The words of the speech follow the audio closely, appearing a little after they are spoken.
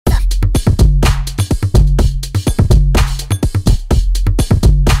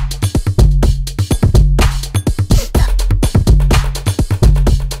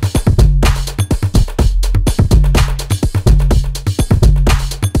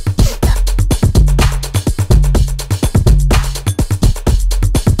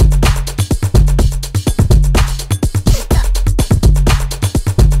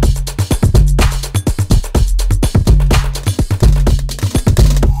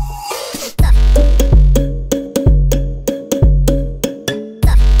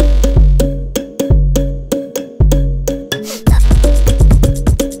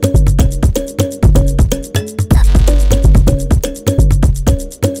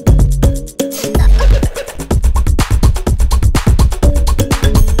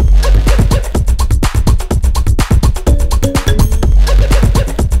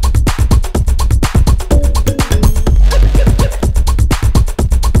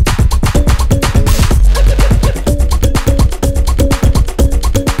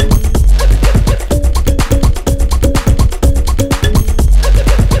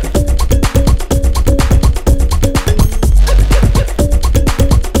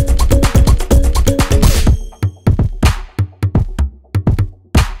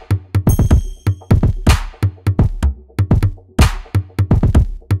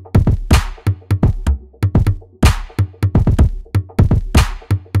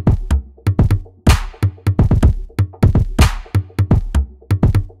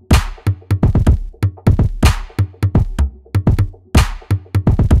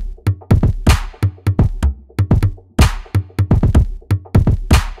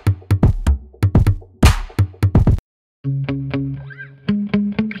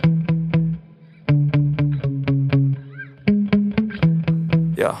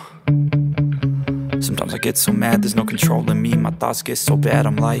get so mad, there's no controlling me. My thoughts get so bad,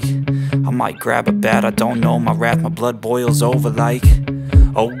 I'm like, I might grab a bat, I don't know. My wrath, my blood boils over like,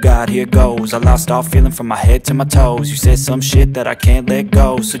 oh God, here goes. I lost all feeling from my head to my toes. You said some shit that I can't let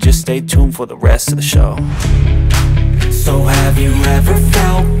go, so just stay tuned for the rest of the show. So have you ever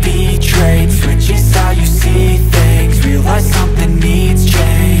felt betrayed? Switches how you see things, realize something needs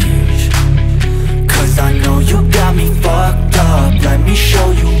change. Cause I know you got me fucked up, let me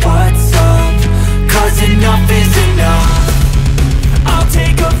show you what's up. Cause enough is enough. I'll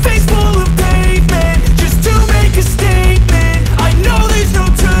take a face full of pavement just to make a statement. I know there's no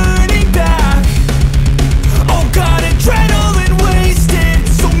turning back. Oh God, adrenaline wasted,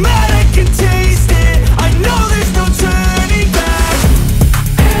 so mad I can taste it. I know there's no turning back.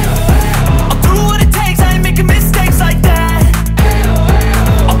 I'll do what it takes, I ain't making mistakes like that.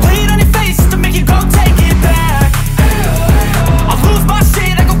 I'll play it on your face to make you go take it back. I'll lose my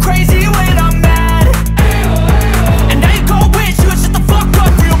shit, I go crazy when I'm mad. And now you go wish you would shut the fuck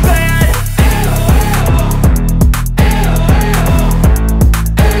up real bad.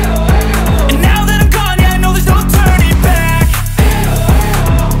 And now that I'm gone, yeah, I know there's no turning back.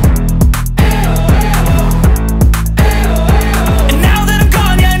 And now that I'm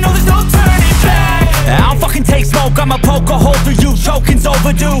gone, yeah, I know there's no turning back. I don't fucking take smoke, I'ma poke a hole through you, choking's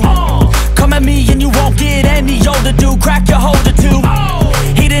overdue. Come at me and you won't get any older, dude, crack your holder too.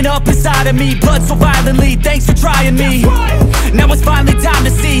 Heating up inside of me, blood so violently, thanks for trying me. Now it's finally time